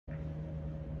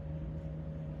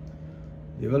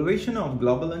The evaluation of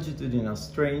global longitudinal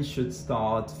strain should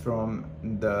start from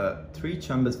the three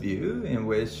chambers view, in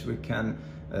which we can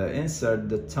insert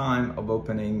the time of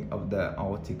opening of the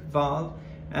aortic valve,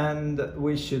 and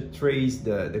we should trace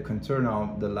the contour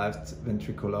of the left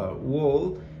ventricular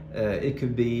wall. It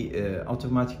could be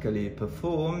automatically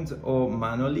performed or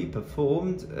manually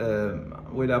performed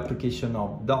with application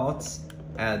of dots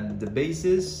at the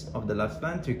basis of the left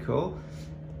ventricle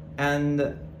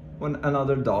and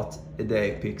another dot at the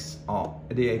apex of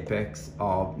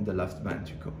the left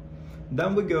ventricle.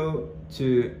 Then we go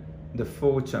to the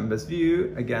four chambers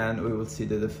view. Again, we will see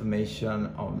the deformation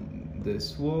of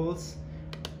these walls,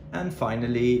 and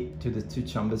finally to the two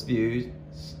chambers views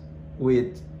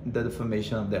with the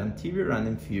deformation of the anterior and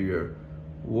inferior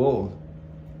wall.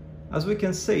 As we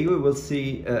can see, we will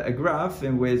see a graph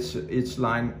in which each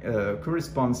line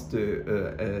corresponds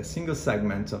to a single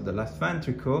segment of the left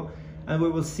ventricle, and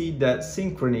we will see that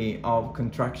synchrony of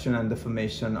contraction and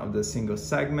deformation of the single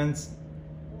segments.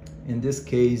 In this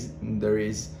case, there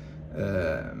is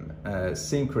a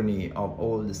synchrony of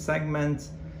all the segments.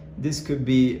 This could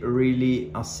be really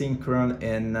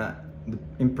asynchronous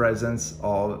in presence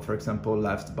of, for example,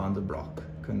 left bundle block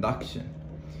conduction.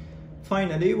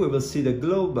 Finally, we will see the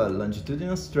global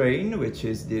longitudinal strain, which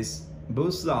is this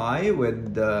bullseye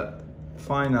with the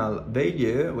final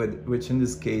value, which in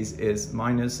this case is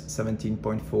minus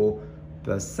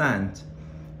 17.4%.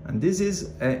 And this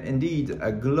is indeed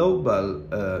a global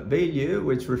value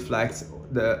which reflects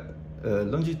the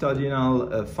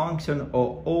longitudinal function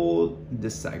of all the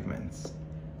segments.